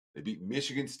They beat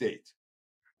Michigan State.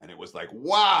 And it was like,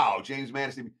 wow, James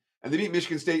Madison. And they beat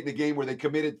Michigan State in a game where they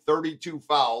committed 32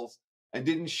 fouls and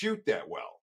didn't shoot that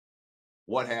well.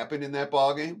 What happened in that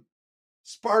ball game?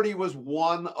 Sparty was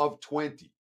 1 of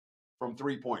 20 from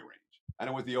 3-point range. And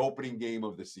it was the opening game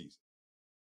of the season.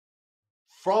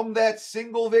 From that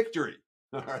single victory,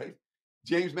 all right,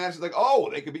 James Madison's like,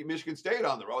 oh, they could beat Michigan State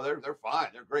on the road. They're fine.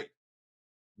 They're great.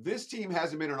 This team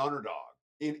hasn't been an underdog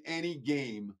in any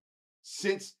game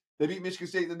since they beat Michigan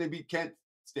State and then they beat Kent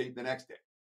State the next day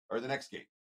or the next game.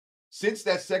 Since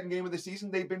that second game of the season,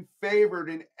 they've been favored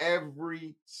in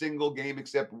every single game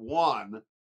except one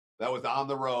that was on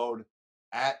the road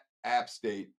at App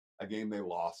State, a game they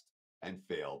lost and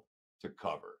failed to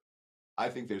cover. I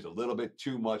think there's a little bit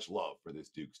too much love for this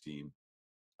Dukes team.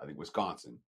 I think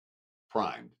Wisconsin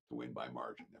primed to win by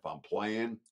margin. If I'm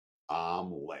playing,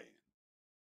 I'm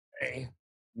laying.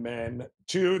 Amen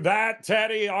to that,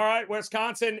 Teddy. All right,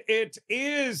 Wisconsin, it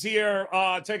is here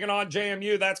taking on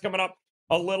JMU. That's coming up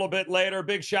a little bit later.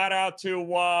 Big shout out to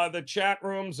the chat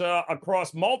rooms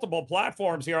across multiple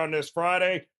platforms here on this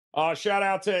Friday. Shout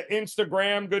out to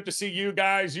Instagram. Good to see you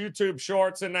guys. YouTube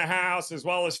Shorts in the house, as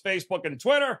well as Facebook and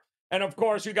Twitter. And of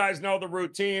course, you guys know the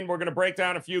routine. We're going to break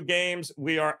down a few games.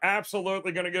 We are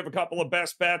absolutely going to give a couple of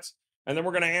best bets. And then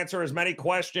we're going to answer as many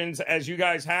questions as you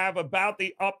guys have about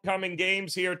the upcoming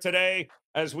games here today,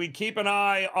 as we keep an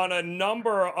eye on a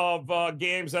number of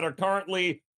games that are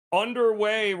currently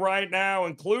underway right now,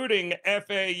 including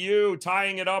FAU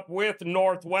tying it up with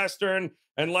Northwestern.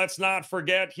 And let's not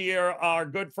forget here, our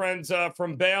good friends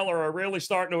from Baylor are really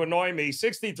starting to annoy me.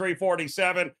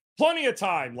 63-47. Plenty of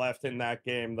time left in that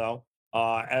game, though,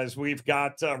 as we've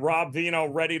got Rob Vino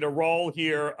ready to roll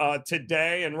here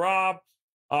today. And Rob,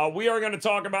 we are going to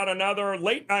talk about another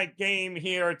late night game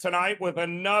here tonight with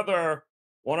another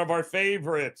one of our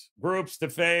favorite groups to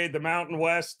fade. The Mountain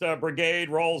West Brigade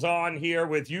rolls on here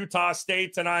with Utah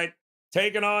State tonight,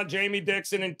 taking on Jamie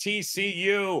Dixon and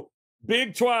TCU.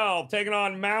 Big 12 taking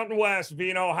on Mountain West.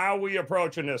 Vino, how are we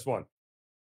approaching this one?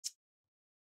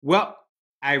 Well,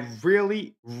 I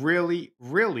really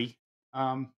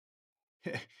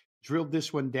drilled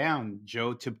this one down,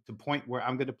 Joe, to the point where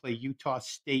I'm going to play Utah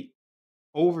State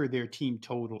over their team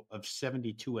total of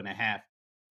 72.5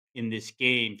 in this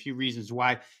game. A few reasons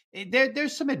why.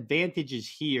 There's some advantages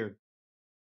here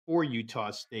for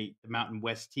Utah State, the Mountain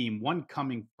West team. One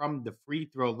coming from the free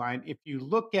throw line. If you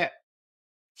look at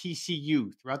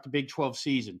TCU throughout the Big 12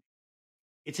 season,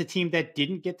 it's a team that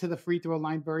didn't get to the free throw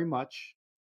line very much,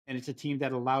 and it's a team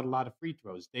that allowed a lot of free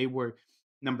throws. They were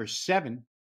number 7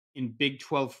 in Big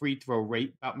 12 free throw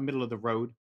rate, about middle of the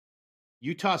road.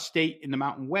 Utah State in the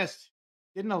Mountain West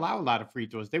didn't allow a lot of free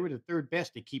throws. They were the third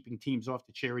best at keeping teams off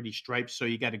the charity stripes. So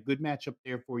you got a good matchup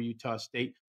there for Utah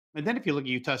State. And then if you look at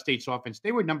Utah State's offense,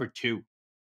 they were number 2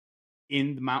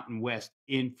 in the Mountain West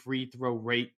in free throw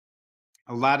rate.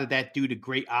 A lot of that due to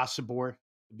Great Osibor,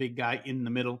 the big guy in the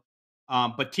middle.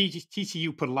 But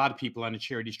TCU put a lot of people on the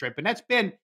charity stripe. And that's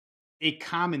been a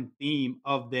common theme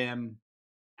of them.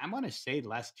 I'm going to say the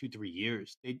last 2-3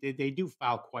 years, they do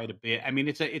foul quite a bit. I mean,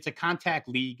 it's a contact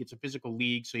league, it's a physical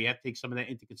league, so you have to take some of that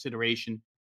into consideration.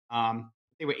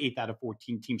 They were 8th out of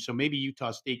 14 teams, so maybe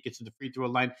Utah State gets to the free throw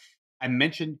line. I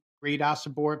mentioned Great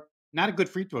Osibor, not a good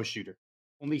free throw shooter,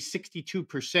 only 62%,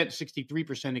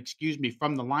 63%, excuse me,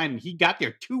 from the line, and he got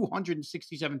there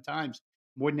 267 times,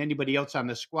 more than anybody else on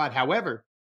the squad. However,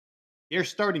 their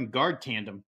starting guard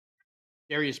tandem,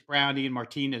 Darius Brown, Ian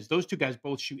Martinez, those two guys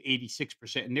both shoot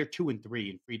 86%, and they're 2 and 3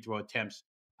 in free throw attempts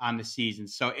on the season.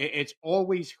 So it's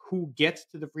always who gets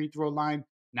to the free throw line,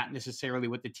 not necessarily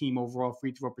what the team overall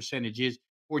free throw percentage is.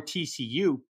 For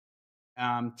TCU,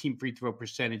 team free throw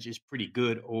percentage is pretty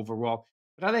good overall.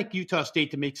 But I like Utah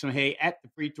State to make some hay at the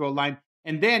free throw line.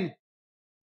 And then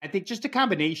I think just a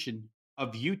combination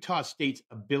of Utah State's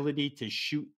ability to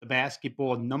shoot the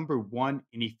basketball, number 1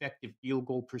 in effective field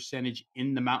goal percentage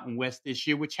in the Mountain West this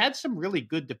year, which had some really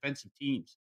good defensive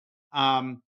teams.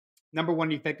 Number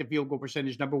 1 in effective field goal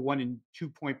percentage, number 1 in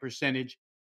 2-point percentage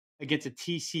against a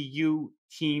TCU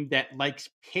team that likes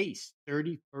pace,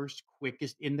 31st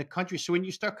quickest in the country. So when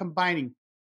you start combining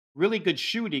really good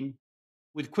shooting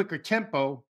with quicker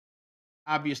tempo,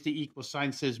 obviously equal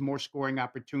sign says more scoring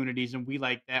opportunities, and we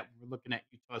like that. We're looking at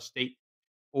Utah State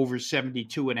over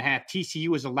 72.5.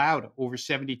 TCU is allowed over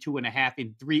 72.5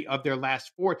 in 3 of their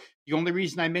last 4. The only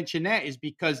reason I mention that is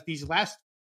because these last,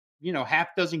 half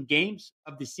dozen games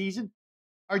of the season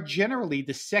are generally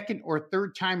the second or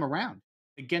third time around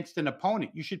against an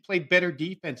opponent. You should play better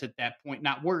defense at that point,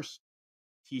 not worse.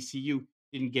 TCU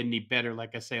didn't get any better.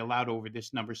 Like I say, allowed over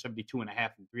this number, 72.5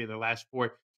 in 3 of their last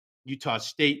 4. Utah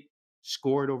State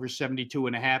scored over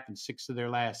 72.5 in 6 of their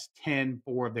last 10,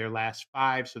 4 of their last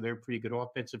 5. So they're a pretty good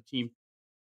offensive team.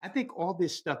 I think all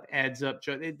this stuff adds up.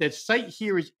 The site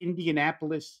here is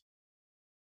Indianapolis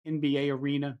NBA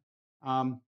Arena.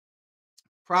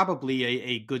 Probably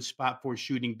a good spot for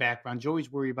shooting background. You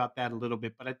always worry about that a little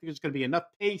bit, but I think there's going to be enough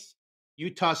pace.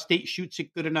 Utah State shoots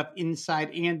it good enough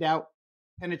inside and out,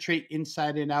 penetrate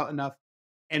inside and out enough.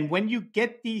 And when you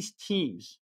get these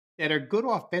teams that are good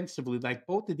offensively, like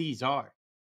both of these are,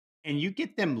 and you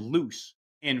get them loose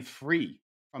and free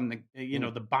from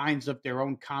the binds of their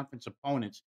own conference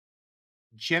opponents,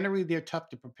 generally they're tough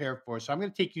to prepare for. So I'm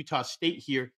going to take Utah State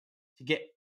here to get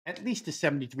at least to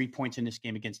 73 points in this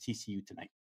game against TCU tonight.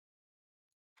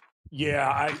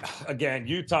 Yeah, again,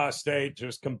 Utah State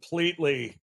just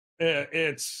completely.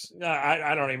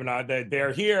 I don't even know.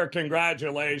 They're here.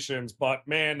 Congratulations, but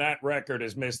man, that record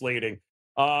is misleading.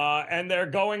 And they're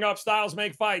going up. Styles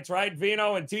make fights, right?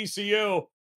 Vino and TCU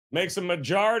makes a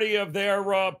majority of their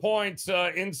points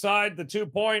inside the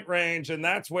 2-point range, and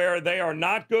that's where they are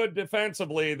not good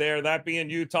defensively. There, that being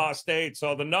Utah State.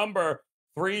 So the number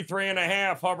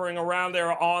 3.5 hovering around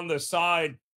there on the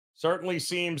side certainly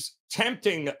seems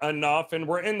tempting enough. And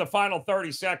we're in the final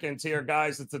 30 seconds here,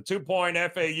 guys. It's a 2-point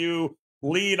FAU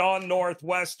lead on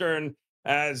Northwestern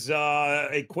as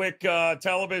a quick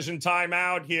television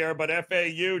timeout here. But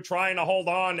FAU trying to hold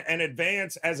on and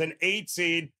advance as an 8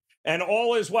 seed. And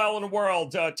all is well in the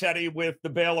world, Teddy, with the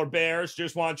Baylor Bears.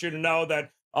 Just want you to know that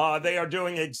they are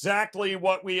doing exactly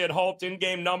what we had hoped in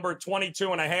game number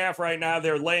 22.5 right now.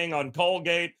 They're laying on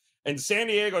Colgate. And San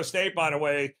Diego State, by the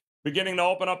way, beginning to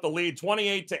open up the lead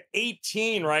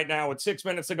 28-18 right now with 6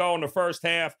 minutes to go in the first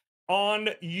half on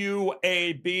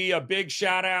UAB. A big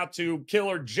shout out to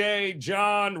Killer J,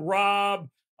 John, Rob,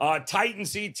 Titan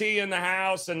CT in the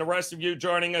house, and the rest of you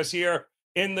joining us here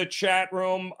in the chat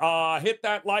room. Hit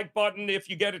that like button if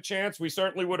you get a chance. We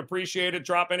certainly would appreciate it.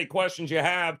 Drop any questions you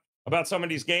have about some of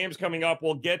these games coming up.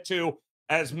 We'll get to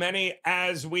as many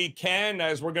as we can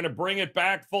as we're going to bring it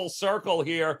back full circle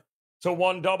here to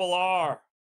 1RR.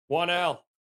 1L.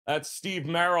 That's Steve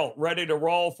Merrill ready to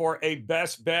roll for a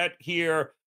best bet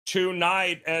here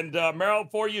tonight. And Merrill,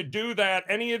 before you do that,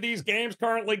 any of these games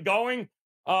currently going?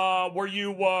 Were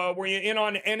you in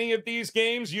on any of these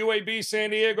games? UAB, San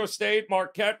Diego State,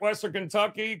 Marquette, Western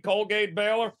Kentucky, Colgate,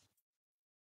 Baylor?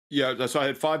 Yeah, so I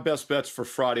had 5 best bets for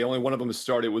Friday. Only one of them has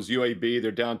started. It was UAB.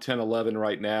 They're down 10-11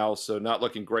 right now, so not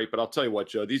looking great. But I'll tell you what,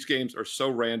 Joe, these games are so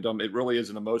random. It really is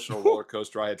an emotional roller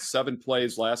coaster. I had 7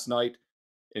 plays last night,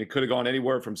 and it could have gone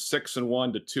anywhere from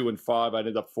 6-1 to 2-5. I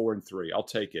ended up 4-3. I'll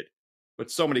take it. But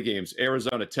so many games.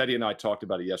 Arizona, Teddy and I talked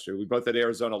about it yesterday. We both had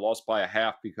Arizona lost by a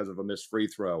half because of a missed free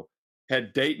throw.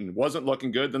 Had Dayton, wasn't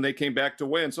looking good. Then they came back to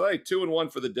win. So, hey,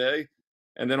 2-1 for the day.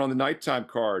 And then on the nighttime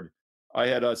card, I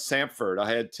had Samford. I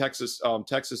had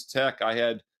Texas Tech. I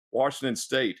had Washington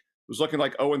State. It was looking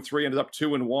like 0-3, ended up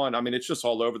 2-1. I mean, it's just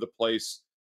all over the place.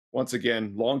 Once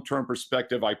again, long-term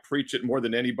perspective, I preach it more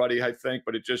than anybody, I think,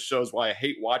 but it just shows why I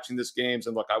hate watching these games.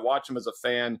 And look, I watch them as a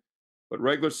fan, but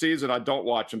regular season, I don't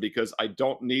watch them because I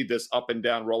don't need this up and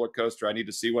down roller coaster. I need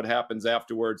to see what happens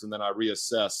afterwards, and then I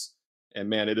reassess. And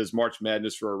man, it is March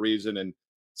Madness for a reason. And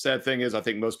sad thing is, I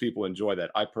think most people enjoy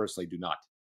that. I personally do not.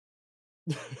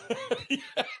 Yeah,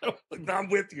 I'm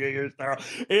with you here, Sarah.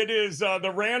 It is the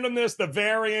randomness, the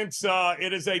variance.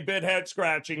 It is a bit head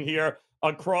scratching here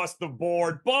across the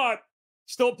board, but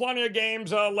still plenty of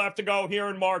games left to go here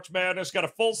in March Madness. Got a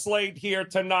full slate here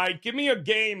tonight. Give me a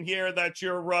game here that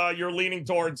you're leaning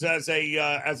towards as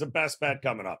a best bet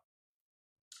coming up.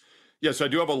 Yes, I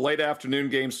do have a late afternoon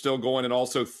game still going and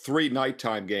also 3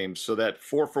 nighttime games. So that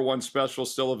 4-for-1 special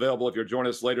is still available. If you're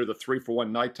joining us later, the 3-for-1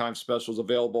 nighttime special is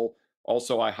available.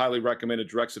 Also, I highly recommend a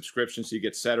direct subscription so you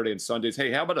get Saturday and Sundays.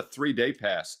 Hey, how about a 3-day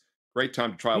pass? Great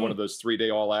time to try one of those 3-day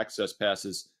all-access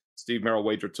passes. Steve Merrill,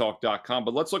 WagerTalk.com.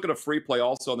 But let's look at a free play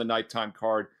also on the nighttime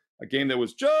card. A game that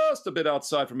was just a bit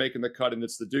outside from making the cut, and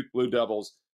it's the Duke Blue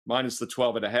Devils minus the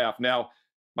 12.5. Now,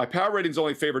 my power ratings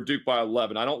only favor Duke by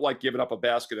 11. I don't like giving up a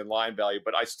basket in line value,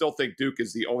 but I still think Duke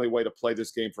is the only way to play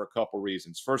this game for a couple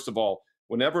reasons. First of all,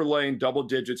 whenever laying double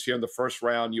digits here in the first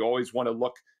round, you always want to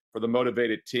look for the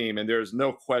motivated team, and there's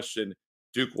no question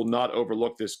Duke will not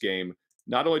overlook this game.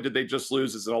 Not only did they just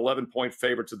lose as an 11-point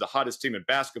favorite to the hottest team in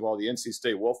basketball, the NC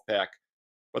State Wolfpack,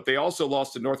 but they also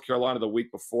lost to North Carolina the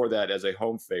week before that as a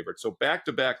home favorite. So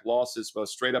back-to-back losses, both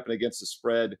straight up and against the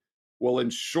spread, will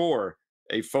ensure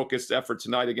a focused effort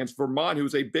tonight against Vermont,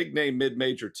 who's a big-name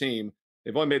mid-major team.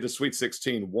 They've only made the Sweet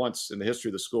 16 once in the history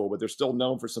of the school, but they're still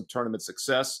known for some tournament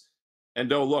success.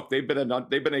 And oh, look, they've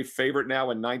been a favorite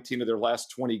now in 19 of their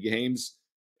last 20 games.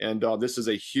 And this is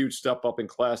a huge step up in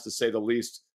class, to say the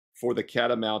least, for the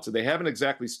Catamounts. And they haven't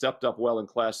exactly stepped up well in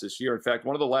class this year. In fact,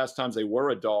 one of the last times they were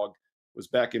a dog was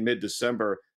back in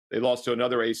mid-December. They lost to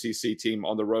another ACC team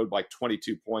on the road by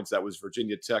 22 points. That was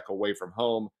Virginia Tech away from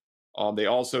home. They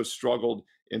also struggled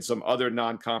in some other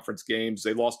non-conference games.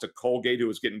 They lost to Colgate, who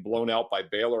was getting blown out by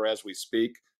Baylor as we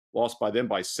speak, lost by them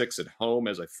by 6 at home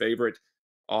as a favorite.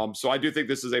 So I do think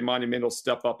this is a monumental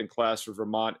step up in class for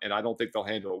Vermont, and I don't think they'll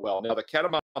handle it well. Now, the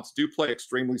Catamounts do play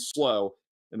extremely slow,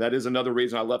 and that is another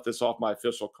reason I left this off my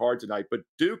official card tonight. But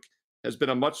Duke has been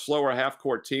a much slower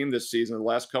half-court team this season, the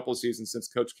last couple of seasons since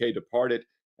Coach K departed,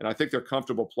 and I think they're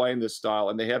comfortable playing this style,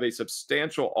 and they have a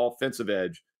substantial offensive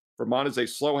edge. Vermont is a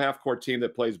slow half-court team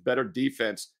that plays better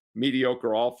defense,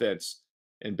 mediocre offense.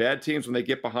 And bad teams, when they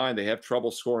get behind, they have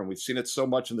trouble scoring. We've seen it so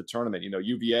much in the tournament.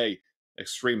 UVA,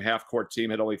 extreme half-court team,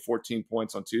 had only 14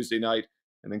 points on Tuesday night.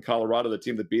 And then Colorado, the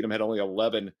team that beat them, had only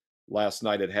 11 last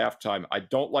night at halftime. I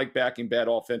don't like backing bad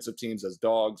offensive teams as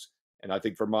dogs, and I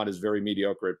think Vermont is very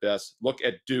mediocre at best. Look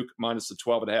at Duke minus the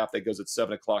 12.5. That goes at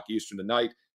 7 o'clock Eastern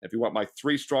tonight. If you want my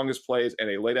 3 strongest plays and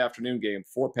a late afternoon game,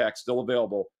 4-pack still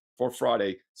available for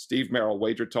Friday, Steve Merrill,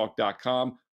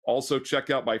 WagerTalk.com. Also,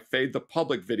 check out my Fade the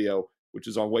Public video, which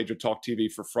is on WagerTalk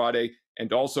TV for Friday,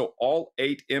 and also all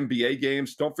 8 NBA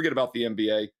games. Don't forget about the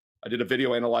NBA. I did a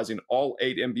video analyzing all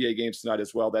 8 NBA games tonight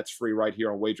as well. That's free right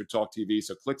here on WagerTalk TV.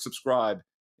 So click subscribe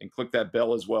and click that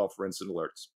bell as well for instant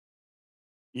alerts.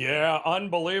 Yeah,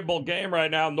 unbelievable game right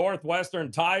now.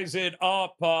 Northwestern ties it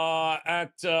up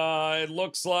it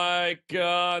looks like,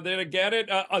 did it get it?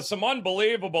 Some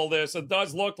unbelievable this. It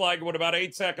does look like with about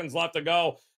 8 seconds left to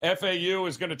go, FAU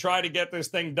is going to try to get this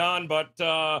thing done, but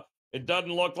it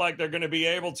doesn't look like they're going to be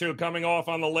able to, coming off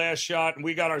on the last shot, and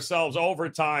we got ourselves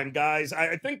overtime, guys.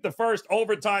 I think the first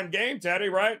overtime game, Teddy,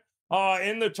 right?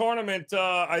 In the tournament,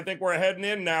 I think we're heading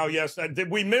in now. Yes.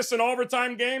 Did we miss an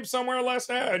overtime game somewhere last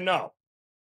night? No.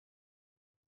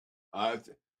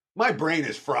 My brain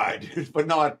is fried, but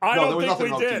no, there was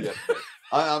nothing OT yesterday.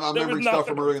 I'm remembering stuff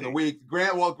from earlier in the week.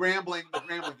 Grambling, the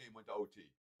Grambling game went to OT.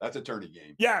 That's a tourney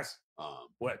game. Yes.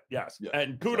 Yes. Yeah.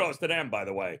 And kudos to them, by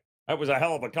the way. That was a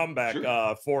hell of a comeback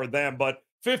for them. But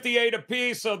 58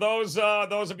 apiece. So those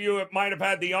of you that might have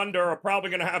had the under are probably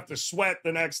going to have to sweat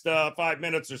the next 5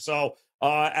 minutes or so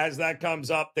as that comes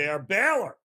up there.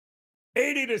 Baylor,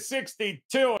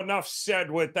 80-62. Enough said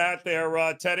with that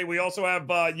there, Teddy. We also have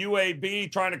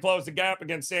UAB trying to close the gap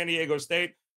against San Diego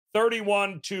State,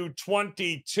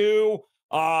 31-22.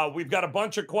 We've got a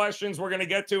bunch of questions we're going to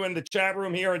get to in the chat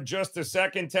room here in just a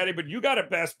second, Teddy, but you got a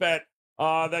best bet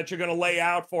that you're going to lay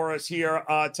out for us here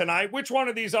tonight. Which one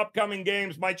of these upcoming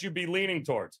games might you be leaning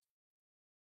towards?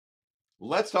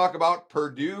 Let's talk about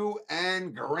Purdue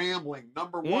and Grambling,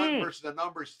 number 1 versus the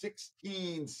number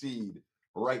 16 seed.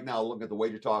 Right now, looking at the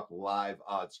WagerTalk live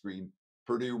odds screen,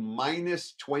 Purdue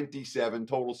minus 27,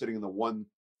 total sitting in the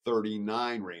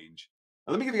 139 range.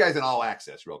 Now, let me give you guys an all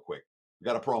access real quick. We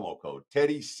got a promo code,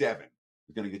 Teddy7.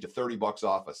 It's going to get you $30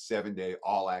 off a 7-day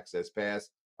all access pass.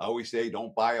 I always say,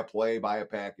 don't buy a play, buy a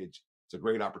package. It's a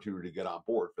great opportunity to get on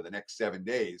board for the next 7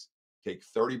 days. Take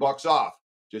 $30 off.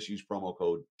 Just use promo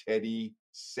code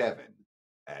Teddy7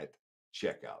 at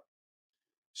checkout.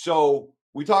 So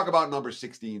we talk about number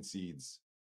 16 seeds.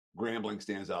 Grambling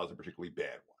stands out as a particularly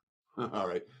bad one. All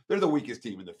right. They're the weakest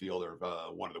team in the field, or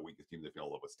one of the weakest teams in the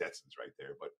field, with Stetson's right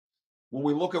there. But when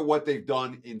we look at what they've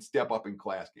done in step up in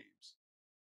class games,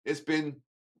 it's been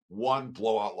one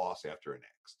blowout loss after the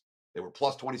next. They were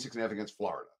plus 26.5 against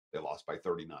Florida. They lost by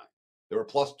 39. They were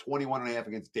plus 21.5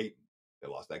 against Dayton. They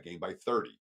lost that game by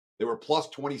 30. They were plus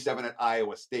 27 at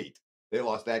Iowa State. They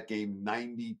lost that game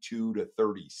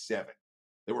 92-37.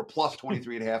 They were plus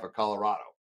 23.5 at Colorado.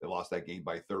 They lost that game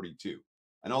by 32.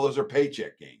 I know those are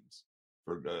paycheck games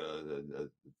for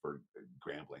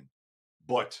Grambling,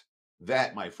 but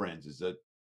that, my friends, is a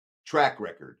track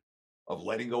record of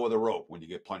letting go of the rope when you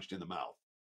get punched in the mouth,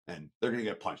 and they're going to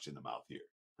get punched in the mouth here.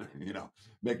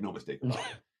 Make no mistake about it.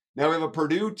 Now we have a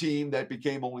Purdue team that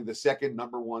became only the second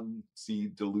number 1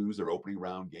 seed to lose their opening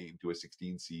round game to a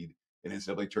 16 seed in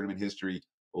NCAA tournament history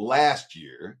last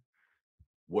year.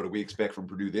 What do we expect from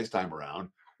Purdue this time around?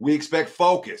 We expect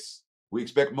focus. We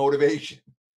expect motivation.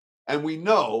 And we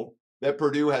know that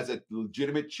Purdue has a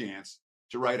legitimate chance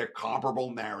to write a comparable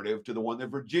narrative to the one that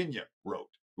Virginia wrote,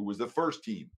 who was the first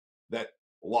team that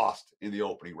lost in the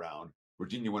opening round.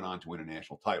 Virginia went on to win a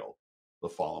national title the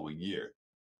following year.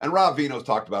 And Rob Vino's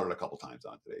talked about it a couple times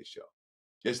on today's show.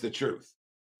 It's the truth.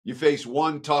 You face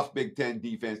one tough Big Ten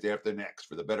defense after the next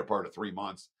for the better part of 3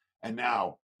 months, and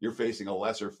now you're facing a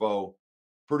lesser foe.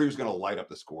 Purdue's going to light up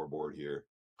the scoreboard here.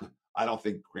 I don't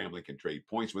think Grambling can trade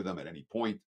points with them at any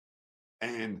point.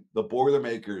 And the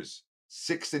Boilermakers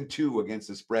 6-2 against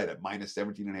the spread at minus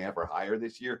 17.5 or higher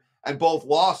this year. And both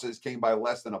losses came by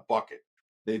less than a bucket.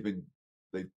 They've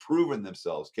proven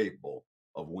themselves capable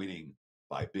of winning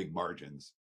by big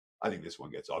margins. I think this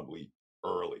one gets ugly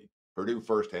early. Purdue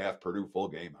first half, Purdue full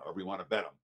game, however you want to bet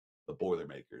them. The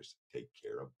Boilermakers take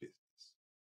care of business.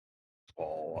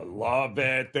 Oh, I love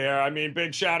it there. I mean,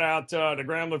 big shout out to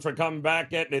Grambling for coming back,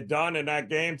 getting it done in that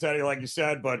game, Teddy, like you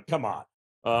said, but come on.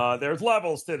 There's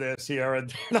levels to this here, and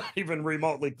they're not even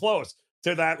remotely close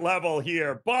to that level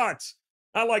here. But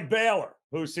I like Baylor,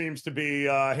 who seems to be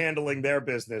handling their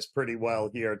business pretty well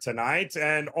here tonight.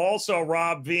 And also,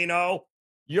 Rob Vino,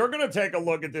 you're going to take a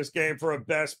look at this game for a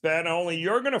best bet. Only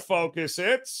you're going to focus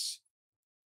it's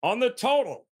on the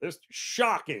total. It's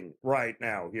shocking right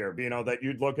now here, Vino, that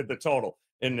you'd look at the total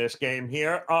in this game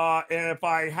here. And if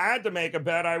I had to make a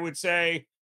bet, I would say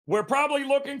we're probably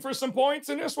looking for some points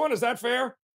in this one. Is that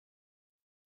fair?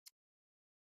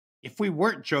 If we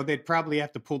weren't, Joe, they'd probably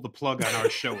have to pull the plug on our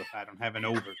show if I don't have an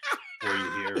over for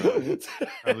you here.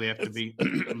 Probably have to be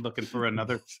looking for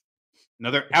another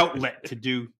outlet to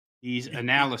do these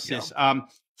analysis.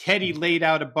 Teddy laid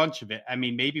out a bunch of it. I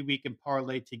mean, maybe we can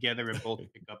parlay together and both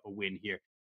pick up a win here.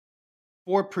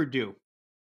 For Purdue,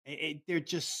 they're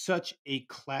just such a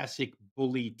classic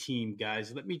bully team,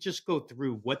 guys. Let me just go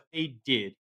through what they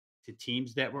did to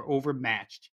teams that were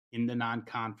overmatched in the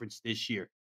non-conference this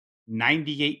year.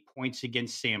 98 points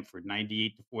against Samford,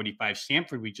 98-45.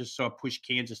 Samford, we just saw push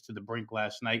Kansas to the brink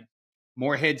last night.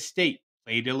 Morehead State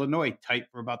played Illinois tight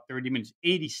for about 30 minutes,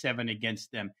 87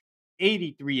 against them.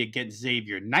 83 against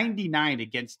Xavier, 99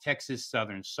 against Texas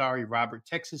Southern. Sorry, Robert.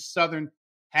 Texas Southern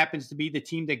happens to be the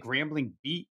team that Grambling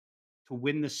beat to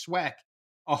win the SWAC.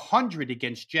 100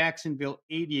 against Jacksonville,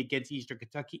 80 against Eastern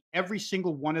Kentucky. Every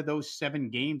single one of those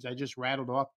 7 games I just rattled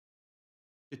off,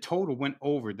 the total went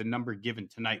over the number given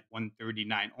tonight,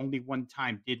 139. Only one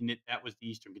time didn't it? That was the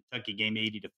Eastern Kentucky game,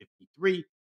 80-53.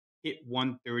 Hit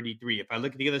 133. If I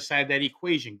look at the other side of that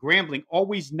equation, Grambling,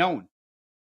 always known,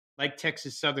 like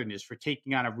Texas Southern is, for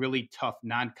taking on a really tough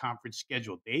non-conference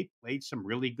schedule. They played some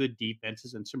really good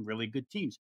defenses and some really good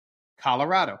teams.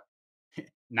 Colorado,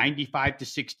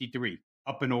 95-63,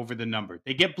 up and over the number.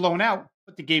 They get blown out,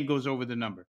 but the game goes over the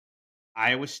number.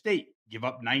 Iowa State, give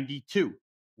up 92.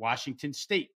 Washington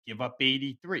State, give up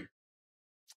 83.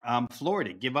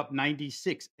 Florida, give up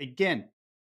 96. Again,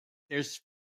 there's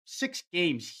 6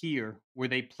 games here where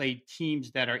they played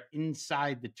teams that are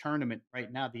inside the tournament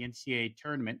right now, the NCAA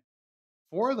tournament.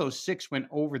 4 of those 6 went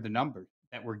over the number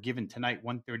that were given tonight,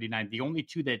 139. The only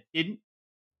 2 that didn't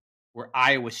were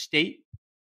Iowa State.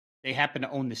 They happen to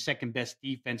own the second best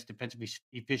defense, defensive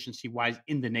efficiency-wise,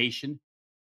 in the nation.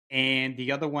 And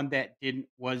the other one that didn't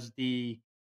was the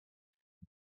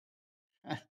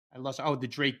the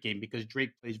Drake game, because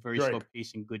Drake plays very slow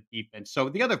pace and good defense. So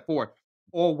the other 4,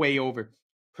 all way over.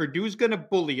 Purdue's going to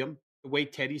bully them the way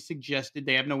Teddy suggested.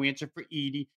 They have no answer for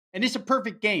Edey. And it's a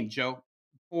perfect game, Joe,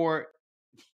 for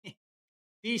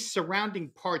these surrounding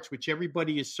parts, which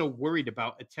everybody is so worried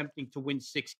about attempting to win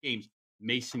 6 games.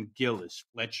 Mason Gillis,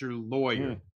 Fletcher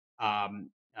Lawyer,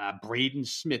 Braden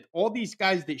Smith, all these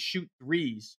guys that shoot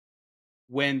threes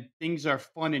when things are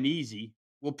fun and easy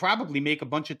will probably make a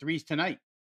bunch of threes tonight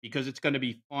because it's going to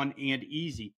be fun and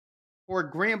easy. For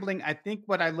Grambling, I think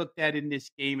what I looked at in this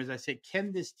game is I said,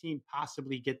 can this team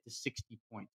possibly get to 60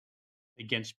 points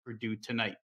against Purdue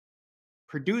tonight?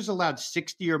 Purdue's allowed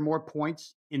 60 or more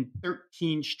points in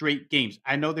 13 straight games.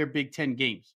 I know they're Big Ten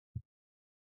games.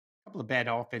 A couple of bad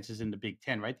offenses in the Big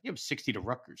Ten, right? They give 60 to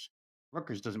Rutgers.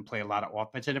 Rutgers doesn't play a lot of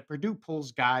offense. And if Purdue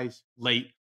pulls guys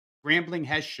late, Grambling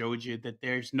has showed you that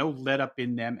there's no let up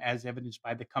in them, as evidenced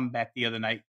by the comeback the other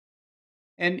night.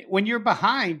 And when you're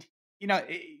behind,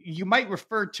 you might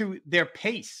refer to their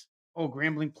pace. Oh,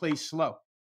 Grambling plays slow.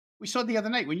 We saw the other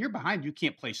night, when you're behind, you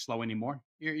can't play slow anymore.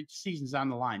 Your season's on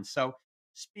the line. So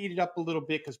speed it up a little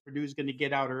bit because Purdue's going to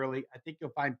get out early. I think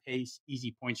you'll find pace,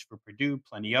 easy points for Purdue,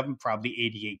 plenty of them, probably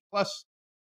 88 plus.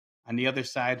 On the other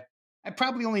side, I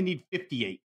probably only need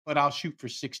 58, but I'll shoot for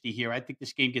 60 here. I think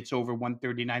this game gets over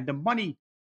 139. The money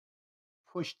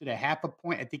pushed it a half a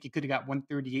point. I think you could have got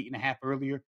 138.5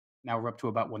 earlier. Now we're up to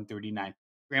about 139.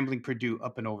 Grambling Purdue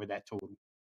up and over that total.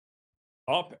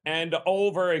 Up and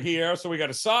over here. So we got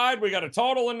a side, we got a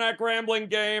total in that Grambling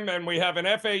game, and we have an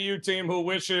FAU team who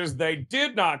wishes they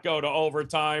did not go to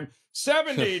overtime.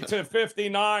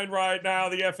 70-59 right now.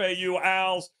 The FAU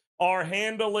Owls are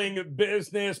handling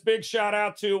business. Big shout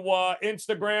out to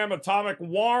Instagram. Atomic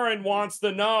Warren wants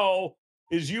to know,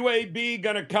 is UAB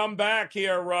going to come back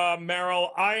here, Merrill?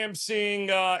 I am seeing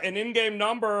an in-game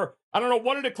number. I don't know,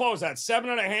 what did it close at?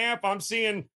 7.5. I'm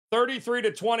seeing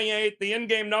 33-28. The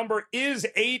in-game number is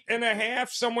 8.5,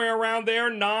 somewhere around there,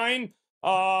 9.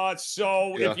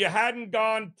 So Yeah. if you hadn't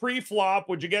gone pre-flop,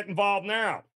 would you get involved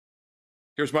now?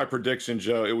 Here's my prediction,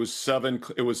 Joe. It was 7.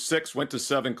 It was 6, went to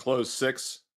 7, closed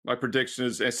 6. My prediction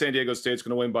is San Diego State's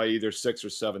going to win by either 6 or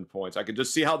 7 points. I can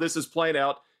just see how this is playing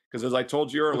out because, as I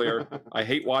told you earlier, I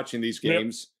hate watching these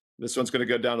games. Yep. This one's going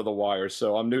to go down to the wire.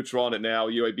 So I'm neutral on it now.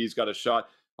 UAB's got a shot.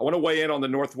 I want to weigh in on the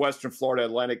Northwestern Florida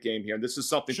Atlantic game here. And this is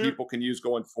something people can use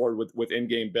going forward with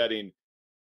in-game betting.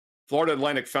 Florida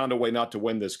Atlantic found a way not to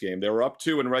win this game. They were up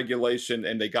 2 in regulation,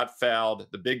 and they got fouled.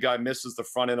 The big guy misses the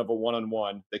front end of a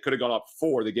one-on-one. They could have gone up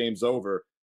 4. The game's over.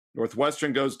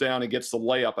 Northwestern goes down and gets the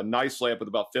layup, a nice layup with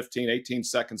about 15, 18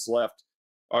 seconds left.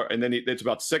 And then it's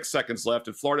about 6 seconds left.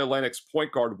 And Florida Atlantic's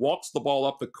point guard walks the ball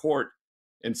up the court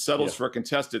and settles for a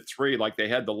contested 3 like they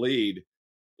had the lead.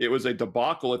 It was a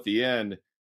debacle at the end.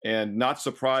 And not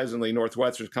surprisingly,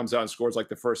 Northwestern comes out and scores like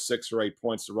the first 6 or 8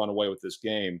 points to run away with this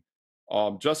game.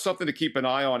 Just something to keep an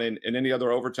eye on in any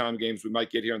other overtime games we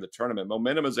might get here in the tournament.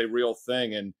 Momentum is a real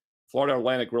thing, and Florida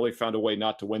Atlantic really found a way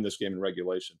not to win this game in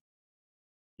regulation.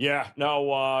 Yeah,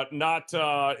 no,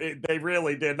 they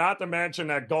really did. Not to mention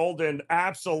that Golden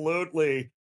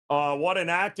absolutely, what an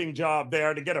acting job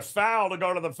there to get a foul, to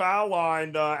go to the foul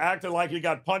line, acting like he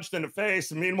got punched in the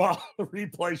face. And meanwhile, the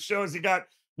replay shows he got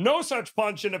no such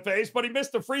punch in the face, but he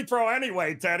missed the free throw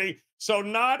anyway, Teddy. So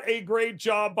not a great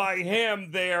job by him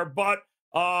there, but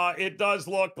it does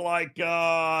look like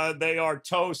they are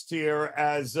toast here,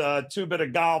 as 2-Bit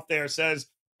of Golf there says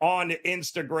on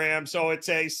Instagram. So it's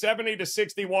a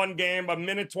 70-61 game, a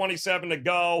minute 27 to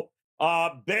go.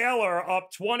 Baylor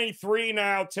up 23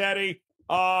 now, Teddy.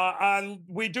 And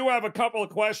we do have a couple of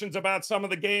questions about some of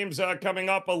the games coming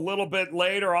up a little bit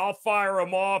later. I'll fire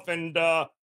them off, and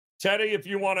Teddy, if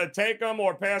you want to take them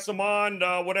or pass them on,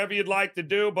 whatever you'd like to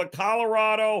do. But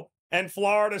Colorado and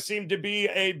Florida seem to be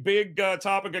a big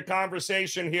topic of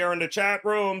conversation here in the chat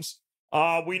rooms.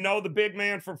 We know the big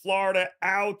man for Florida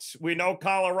out. We know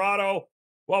Colorado.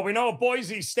 Well, we know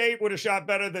Boise State would have shot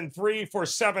better than 3 for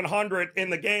 700 in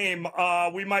the game.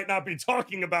 We might not be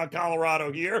talking about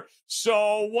Colorado here.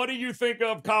 So what do you think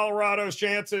of Colorado's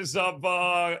chances of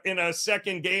in a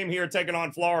second game here taking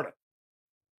on Florida?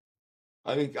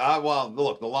 I think, well,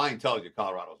 look, the line tells you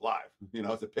Colorado's live. You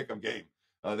know, it's a pick 'em game.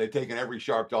 They've taken every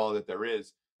sharp dollar that there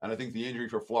is. And I think the injury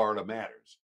for Florida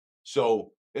matters.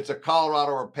 So it's a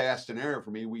Colorado or pass scenario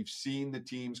for me. We've seen the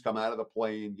teams come out of the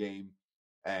play-in game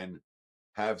and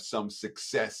have some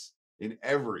success in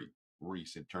every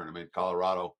recent tournament.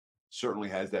 Colorado certainly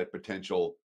has that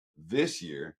potential this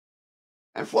year.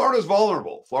 And Florida's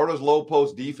vulnerable. Florida's low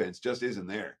post defense just isn't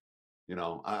there. You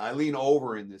know, I lean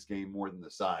over in this game more than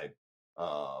the side.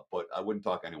 But I wouldn't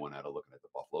talk anyone out of looking at the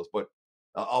Buffaloes. But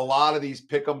a lot of these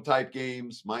pick'em type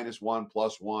games, -1,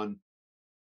 +1,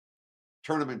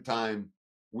 tournament time,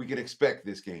 we can expect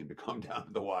this game to come down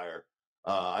to the wire.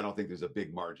 I don't think there's a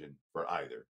big margin for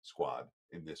either squad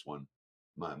in this one.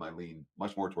 My lean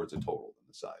much more towards the total than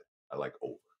the side. I like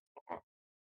over.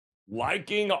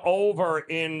 Liking over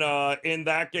in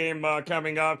that game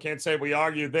coming up. Can't say we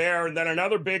argue there. And then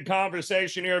another big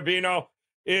conversation here, Vino,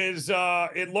 is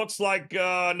it looks like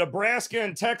Nebraska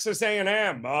and Texas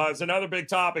A&M is another big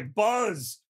topic.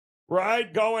 Buzz,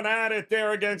 right, going at it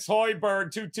there against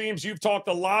Hoiberg, 2 teams you've talked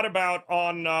a lot about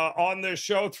on this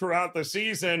show throughout the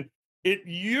season. It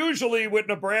usually with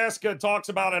Nebraska talks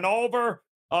about an over,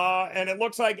 and it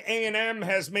looks like A&M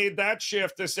has made that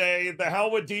shift to say the hell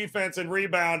with defense and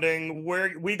rebounding.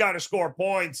 We got to score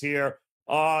points here.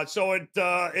 So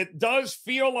it does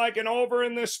feel like an over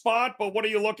in this spot, but what are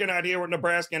you looking at here with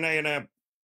Nebraska and A&M?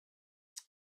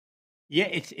 Yeah,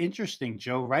 it's interesting,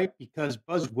 Joe, right? Because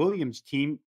Buzz Williams'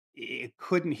 team, it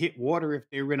couldn't hit water if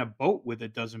they were in a boat with a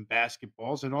dozen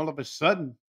basketballs, and all of a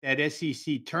sudden, that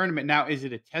SEC tournament. Now, is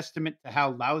it a testament to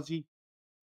how lousy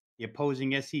the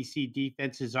opposing SEC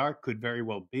defenses are? Could very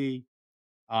well be.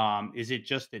 Is it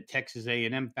just that Texas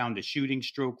A&M found a shooting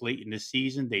stroke late in the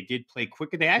season? They did play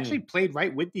quicker. They actually played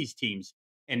right with these teams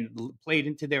and played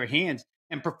into their hands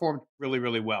and performed really,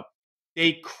 really well.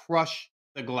 They crush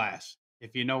the glass.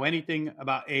 If you know anything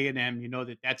about A&M, you know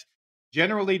that that's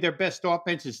generally their best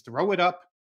offense is throw it up,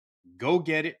 go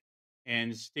get it,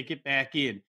 and stick it back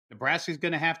in. Nebraska's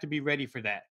going to have to be ready for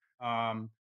that.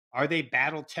 Are they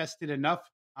battle tested enough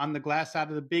on the glass out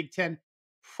of the Big Ten?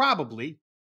 Probably.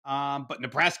 But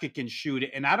Nebraska can shoot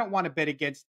it. And I don't want to bet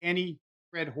against any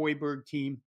Fred Hoiberg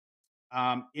team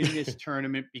in this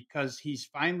tournament because he's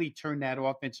finally turned that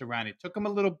offense around. It took him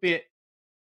a little bit,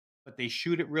 but they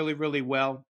shoot it really, really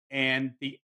well. And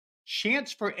the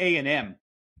chance for A&M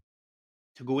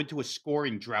to go into a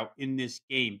scoring drought in this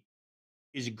game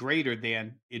is greater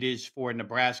than it is for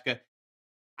Nebraska.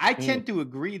 I tend to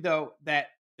agree, though, that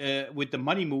with the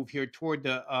money move here toward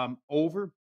the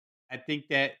over, I think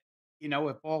that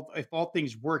if all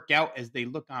things work out as they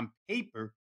look on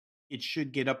paper, it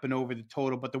should get up and over the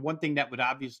total. But the one thing that would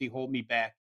obviously hold me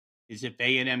back is if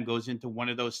A&M goes into one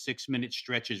of those 6-minute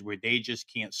stretches where they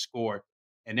just can't score,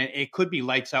 and then it could be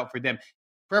lights out for them.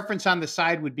 Preference on the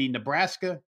side would be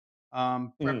Nebraska.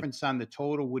 Preference on the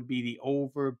total would be the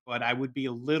over, but I would be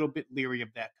a little bit leery of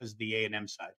that because of the A&M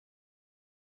side.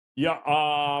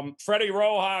 Yeah, Freddie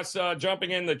Rojas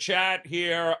jumping in the chat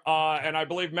here, and I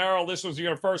believe, Merrill, this was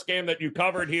your first game that you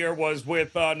covered here was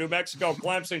with New Mexico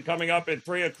Clemson coming up at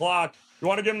 3 o'clock. You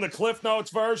want to give him the Cliff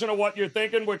Notes version of what you're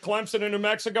thinking with Clemson and New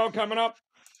Mexico coming up?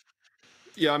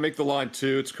 Yeah, I make the line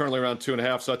 2. It's currently around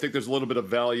 2.5, so I think there's a little bit of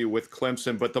value with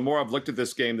Clemson. But the more I've looked at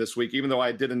this game this week, even though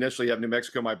I did initially have New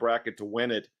Mexico in my bracket to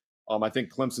win it, I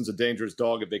think Clemson's a dangerous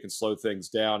dog if they can slow things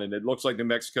down. And it looks like New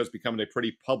Mexico's becoming a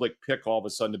pretty public pick all of a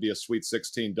sudden to be a Sweet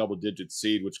 16 double-digit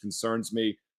seed, which concerns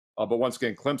me. But once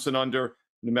again, Clemson under,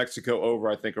 New Mexico over,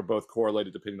 I think are both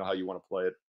correlated depending on how you want to play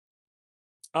it.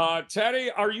 Teddy,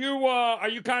 are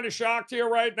you kind of shocked here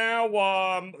right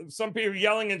now? Some people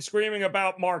yelling and screaming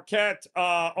about Marquette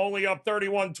only up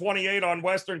 31-28 on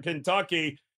Western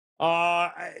Kentucky.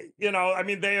 I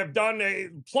mean, they have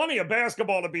done plenty of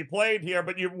basketball to be played here,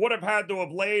 but you would have had to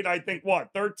have laid, I think,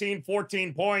 13,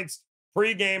 14 points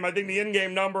pregame. I think the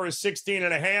in-game number is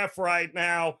 16.5 right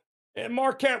now. And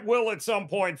Marquette will at some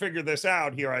point figure this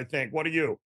out here, I think. What do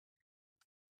you?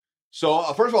 So,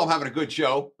 first of all, I'm having a good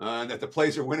show, that the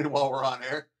plays are winning while we're on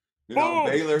air.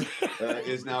 Baylor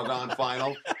is now gone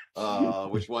final,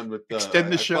 which won with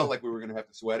extend the show. I felt like we were going to have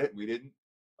to sweat it, and we didn't.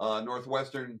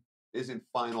 Northwestern isn't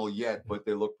final yet, but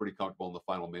they look pretty comfortable in the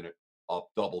final minute, up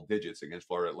double digits against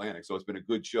Florida Atlantic. So it's been a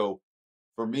good show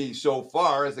for me so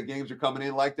far as the games are coming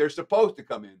in like they're supposed to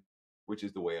come in, which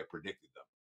is the way I predicted them.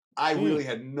 I really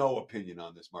had no opinion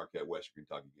on this Marquette Western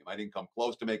Kentucky game. I didn't come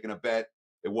close to making a bet.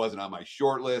 It wasn't on my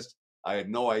short list. I had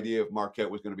no idea if Marquette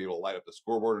was going to be able to light up the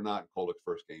scoreboard or not in Kolek's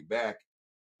first game back.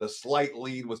 The slight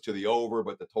lean was to the over,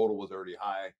 but the total was already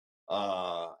high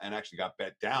and actually got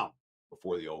bet down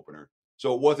before the opener.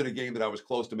 So it wasn't a game that I was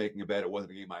close to making a bet. It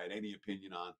wasn't a game I had any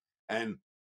opinion on. And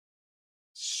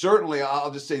certainly, I'll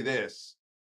just say this.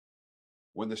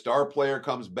 When the star player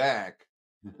comes back,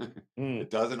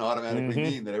 it doesn't automatically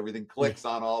mean that everything clicks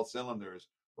on all cylinders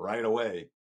right away.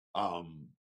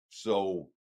 So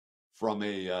from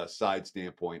a side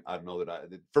standpoint, I don't know that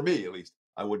for me at least,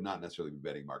 I would not necessarily be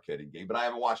betting Marquette in game, but I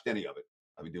haven't watched any of it.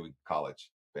 I've been doing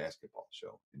college basketball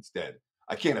show instead.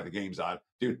 I can't have the games on,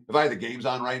 dude. If I had the games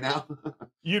on right now,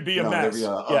 you'd be a mess. There'd be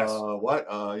yes.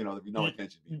 There'd be no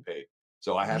attention being paid.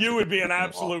 So I have. You would be an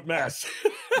absolute mess.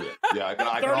 Yeah. I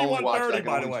can only watch. I can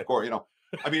only score.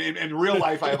 I mean, in real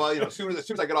life, I have. As soon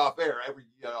as I get off air,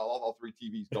 all 3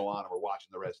 TVs go on, and we're watching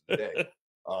the rest of the day.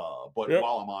 But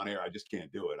while I'm on air, I just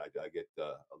can't do it. I get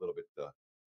a little bit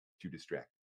too distracted.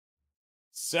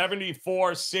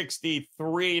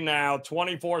 74-63 now,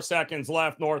 24 seconds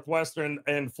left, Northwestern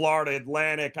and Florida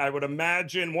Atlantic. I would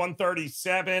imagine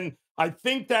 137. I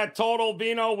think that total,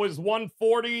 Vino, was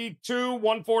 142,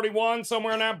 141,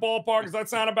 somewhere in that ballpark. Does that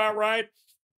sound about right?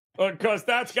 Because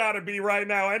that's got to be right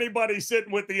now. Anybody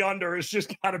sitting with the under has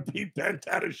just got to be bent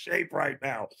out of shape right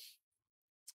now.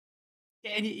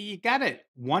 And you got to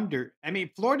wonder. I mean,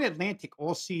 Florida Atlantic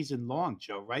all season long,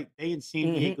 Joe, right? They and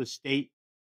San Diego State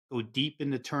go deep in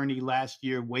the tourney last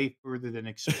year, way further than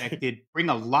expected, bring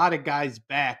a lot of guys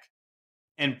back.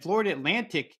 And Florida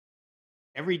Atlantic,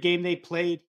 every game they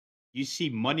played, you see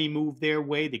money move their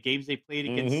way. The games they played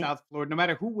against South Florida, no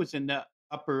matter who was in the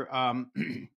upper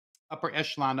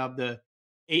echelon of the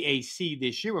AAC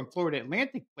this year, when Florida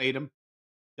Atlantic played them,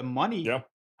 the money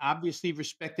obviously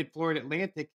respected Florida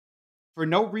Atlantic for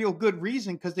no real good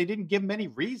reason because they didn't give them any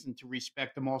reason to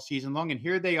respect them all season long. And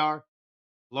here they are,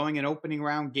 blowing an opening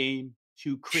round game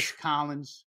to Chris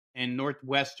Collins and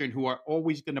Northwestern, who are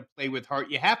always going to play with heart.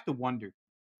 You have to wonder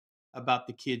about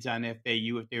the kids on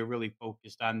FAU if they're really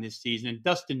focused on this season. And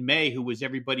Dustin May, who was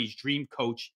everybody's dream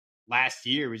coach last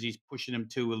year as he's pushing them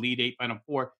to Elite Eight, Final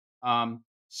Four,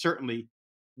 certainly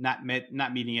not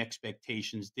meeting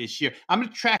expectations this year. I'm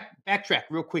going to backtrack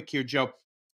real quick here, Joe,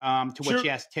 to what you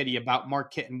asked Teddy about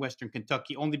Marquette and Western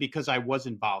Kentucky, only because I was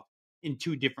involved in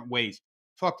 2 different ways.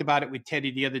 Talked about it with Teddy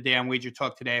the other day on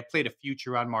WagerTalk today. I played a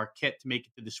future on Marquette to make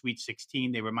it to the Sweet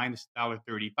 16. They were minus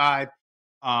 $1.35.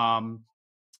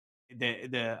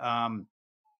 The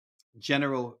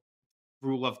general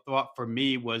rule of thought for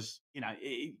me was,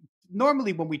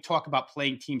 normally when we talk about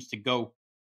playing teams to go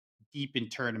deep in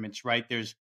tournaments, right?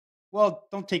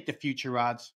 Don't take the future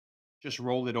odds. Just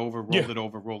roll it over, roll it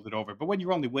over, roll it over. But when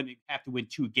you're only have to win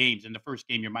 2 games, in the first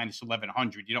game you're minus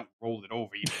 1100, you don't roll it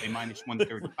over. You play minus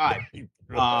 135.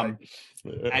 Right.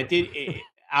 I did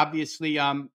obviously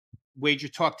Wager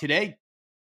Talk today.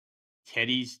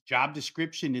 Teddy's job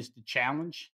description is the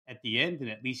challenge at the end, and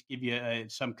at least give you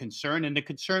some concern. And the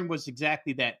concern was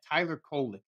exactly that. Tyler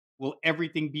Kolek, will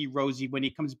everything be rosy when he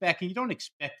comes back? And you don't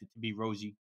expect it to be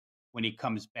rosy when he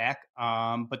comes back,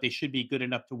 but they should be good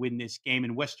enough to win this game.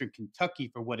 In Western Kentucky,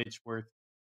 for what it's worth,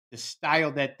 the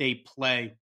style that they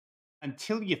play,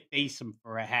 until you face them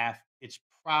for a half, it's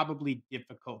probably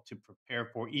difficult to prepare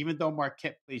for. Even though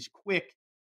Marquette plays quick,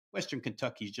 Western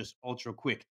Kentucky is just ultra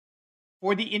quick.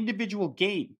 For the individual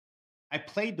game, I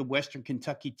played the Western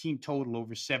Kentucky team total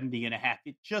over 70.5.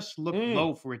 It just looked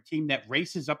low for a team that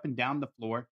races up and down the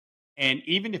floor. And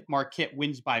even if Marquette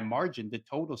wins by margin, the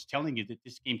total's telling you that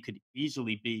this game could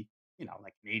easily be,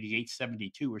 like an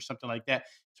 88-72 or something like that.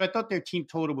 So I thought their team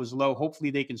total was low. Hopefully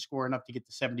they can score enough to get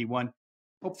to 71.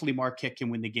 Hopefully Marquette can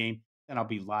win the game. Then I'll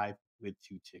be live with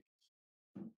 2 tickets.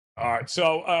 All right,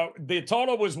 so the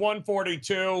total was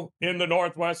 142 in the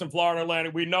Northwest and Florida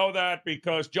Atlantic. We know that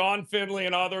because John Finley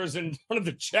and others in one of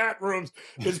the chat rooms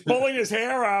is pulling his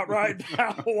hair out right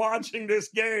now watching this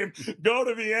game go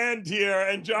to the end here.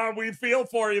 And, John, we feel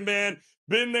for you, man.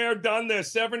 Been there, done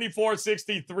this,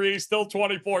 74-63, still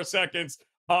 24 seconds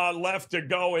left to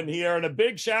go in here. And a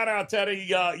big shout-out, Teddy,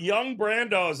 Young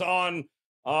Brando's on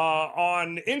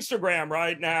Instagram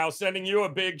right now, sending you a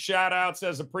big shout out,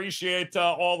 says appreciate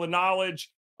all the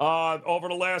knowledge over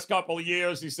the last couple of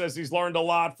years. He says he's learned a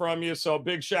lot from you. So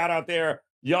big shout out there.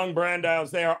 Young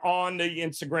Brandow's there on the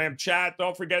Instagram chat.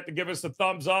 Don't forget to give us a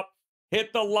thumbs up.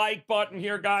 Hit the like button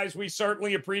here, guys. We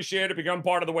certainly appreciate it. Become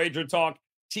part of the Wager Talk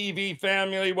TV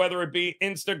family, whether it be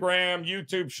Instagram,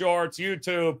 YouTube Shorts,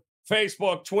 YouTube,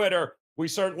 Facebook, Twitter. We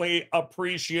certainly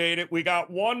appreciate it. We got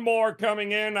one more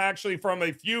coming in, actually, from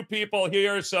a few people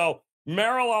here. So,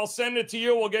 Merrill, I'll send it to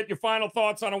you. We'll get your final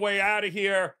thoughts on the way out of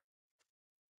here.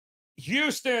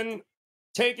 Houston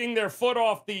taking their foot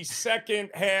off the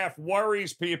second half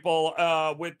worries people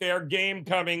with their game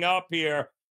coming up here.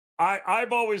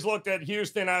 I've always looked at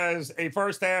Houston as a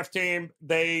first half team.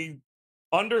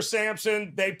 Under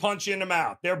Sampson, they punch you in the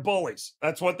mouth. They're bullies.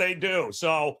 That's what they do.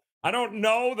 So, I don't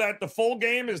know that the full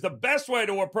game is the best way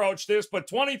to approach this, but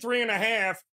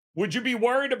 23.5, would you be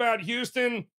worried about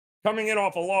Houston coming in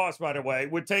off a loss, by the way,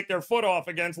 would take their foot off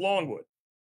against Longwood?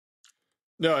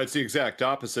 No, it's the exact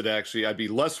opposite, actually. I'd be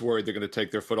less worried they're going to take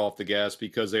their foot off the gas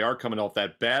because they are coming off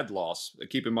that bad loss.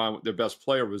 Keep in mind, their best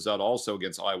player was out also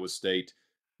against Iowa State.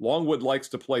 Longwood likes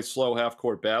to play slow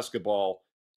half-court basketball.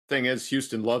 Thing is,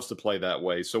 Houston loves to play that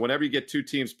way. So whenever you get two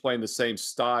teams playing the same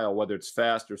style, whether it's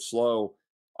fast or slow,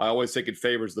 I always think it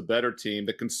favors the better team.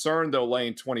 The concern, though,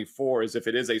 laying 24 is if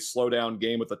it is a slow-down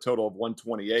game with a total of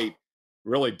 128,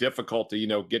 really difficult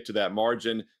to, get to that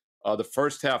margin. The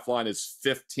first half line is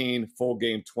 15, full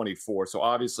game 24. So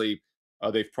obviously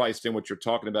they've priced in what you're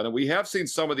talking about. And we have seen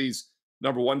some of these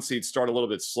number one seeds start a little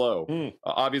bit slow.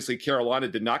 Obviously, Carolina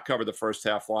did not cover the first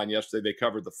half line yesterday. They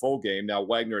covered the full game. Now,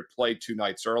 Wagner had played 2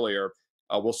 nights earlier.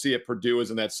 We'll see if Purdue is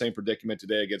in that same predicament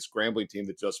today against Grambling team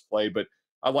that just played. But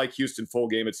I like Houston full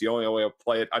game. It's the only way I'll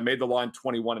play it. I made the line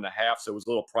 21.5, so it was a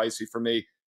little pricey for me.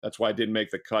 That's why I didn't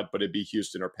make the cut, but it'd be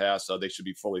Houston or pass. They should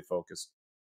be fully focused.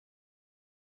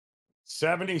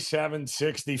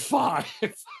 77-65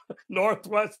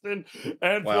 Northwestern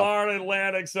and Florida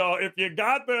Atlantic. So if you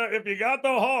got the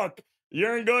hook,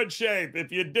 you're in good shape.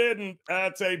 If you didn't,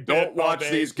 that's a bit Don't watch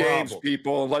these problem. games,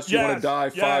 people, unless you want to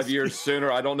die 5 years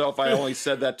sooner. I don't know if I only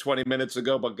said that 20 minutes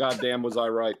ago, but goddamn was I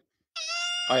right.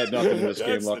 I had nothing in this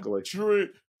game, luckily. True.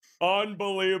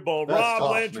 Unbelievable. That's Rob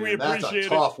tough, Lynch, man. we appreciate That's a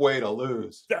tough way to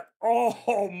lose.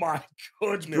 Oh, my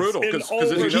goodness. Brutal. Because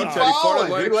Florida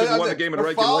Atlantic should have won the game in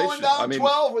regulation. Falling down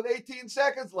 12 with 18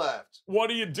 seconds left. What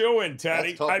are you doing,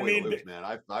 Teddy? That's a tough way to lose, man.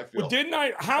 I feel.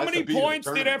 How many points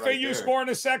did FAU score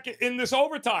in this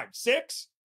overtime? 6?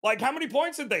 Like, how many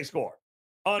points did they score?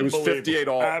 It was 58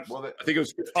 all. I think it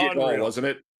was 58 all, wasn't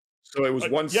it? So it was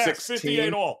 116. Yes,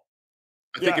 58 all.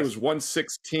 I think it was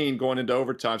 116 going into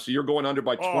overtime. So you're going under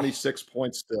by 26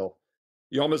 points still.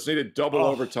 You almost needed double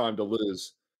overtime to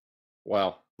lose.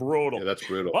 Wow. Brutal. Yeah, that's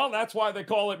brutal. Well, that's why they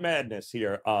call it madness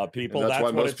here, people. And that's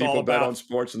why most people bet about. on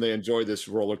sports and they enjoy this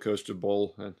roller coaster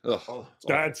bowl. And,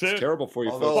 that's it's terrible for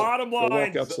you. Although, bottom line.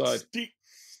 Walk outside.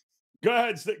 Go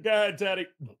ahead, Teddy.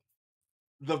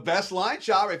 The best line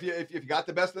shot, if you got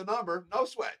the best of the number, no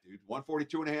sweat, dude.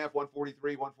 142.5,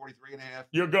 143, 143.5.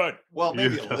 You're good. Well,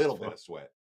 maybe a little bit of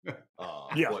sweat.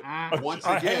 Yeah. Once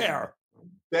again,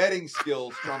 betting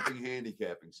skills trumping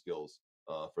handicapping skills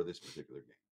for this particular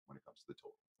game when it comes to the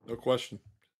total. No question.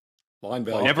 Line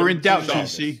value. Never in doubt,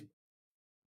 Madness. TC.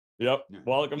 Yep. Yeah.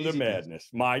 Welcome Easy to madness.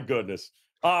 My goodness.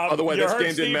 By the way, you this heard game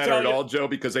didn't Steve matter tell at you- all, Joe,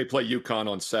 because they play UConn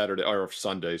on Saturday or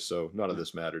Sunday, so none of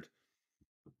this mattered.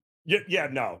 Yeah,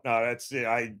 no, that's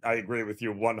I agree with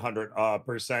you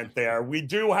 100% there. We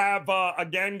do have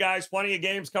again, guys, plenty of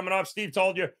games coming up. Steve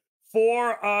told you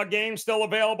 4 games still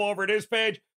available over at his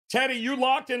page. Teddy, you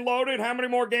locked and loaded. How many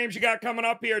more games you got coming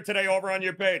up here today over on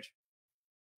your page?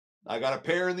 I got a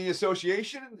pair in the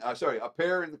association. A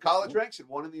pair in the college ranks and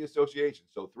 1 in the association.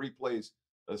 So 3 plays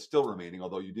still remaining,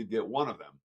 although you did get 1 of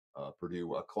them.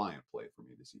 Purdue client play for me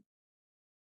this evening.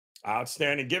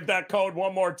 Outstanding. Give that code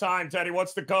one more time, Teddy.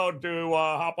 What's the code to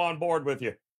hop on board with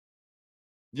you?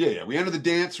 Yeah. We entered the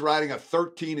dance riding a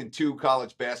 13-2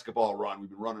 college basketball run. We've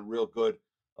been running real good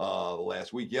the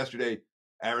last week. Yesterday,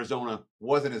 Arizona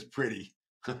wasn't as pretty.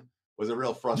 Was a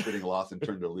real frustrating loss and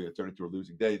turned into a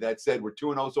losing day. That said, we're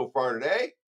 2-0 so far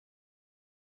today.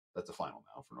 That's the final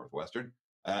now for Northwestern.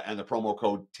 And the promo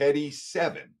code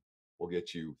Teddy7 will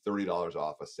get you $30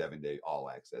 off a 7-day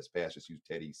all-access pass. Just use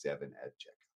Teddy7 at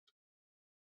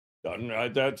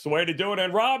checkout. That's the way to do it.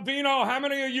 And Rob Vino, how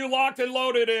many are you locked and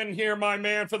loaded in here, my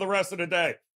man, for the rest of the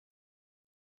day?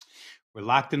 We're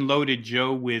locked and loaded,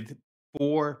 Joe, with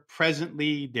 4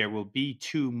 presently. There will be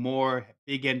 2 more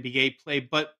big NBA play.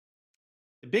 But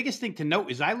the biggest thing to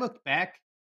note is I looked back,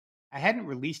 I hadn't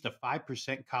released a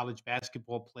 5% college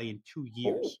basketball play in 2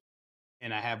 years,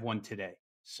 and I have one today.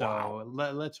 So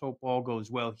let's hope all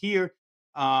goes well here.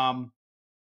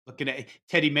 Looking at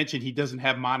Teddy mentioned he doesn't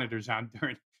have monitors on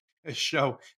during a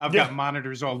show. I've got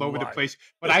monitors all over the place,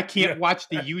 but I can't watch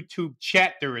the YouTube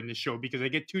chat during the show because I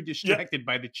get too distracted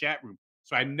by the chat room.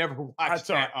 So I never watch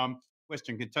that.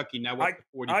 Western Kentucky now.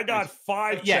 I got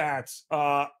 5 chats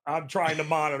I'm trying to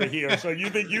monitor here. So you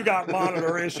think you got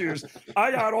monitor issues?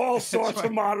 I got all sorts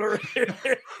of monitor issues.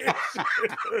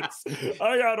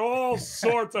 I got all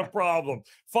sorts of problems.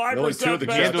 5%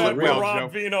 best bet for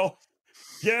Rob Vino.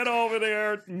 Get over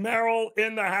there. Merrill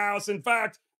in the house. In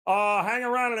fact, hang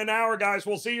around in an hour, guys.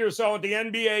 We'll see you so at the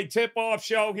NBA tip-off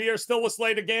show here. Still a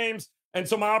slate of games and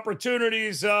some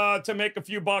opportunities to make a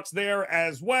few bucks there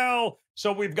as well.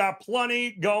 So we've got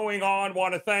plenty going on.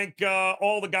 Want to thank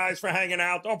all the guys for hanging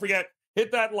out. Don't forget,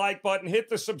 hit that like button, hit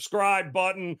the subscribe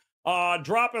button,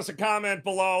 drop us a comment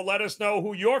below. Let us know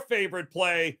who your favorite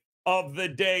play of the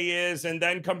day is, and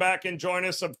then come back and join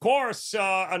us. Of course,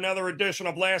 another edition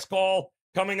of Last Call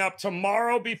coming up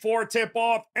tomorrow before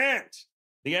tip-off, and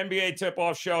the NBA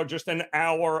tip-off show just an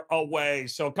hour away.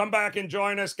 So come back and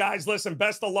join us. Guys, listen,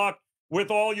 best of luck with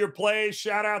all your plays.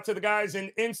 Shout out to the guys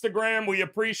in Instagram. We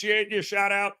appreciate you.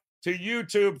 Shout out to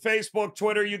YouTube, Facebook,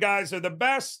 Twitter. You guys are the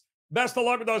best. Best of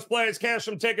luck with those plays. Cash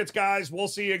some tickets, guys. We'll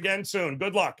see you again soon.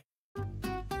 Good luck.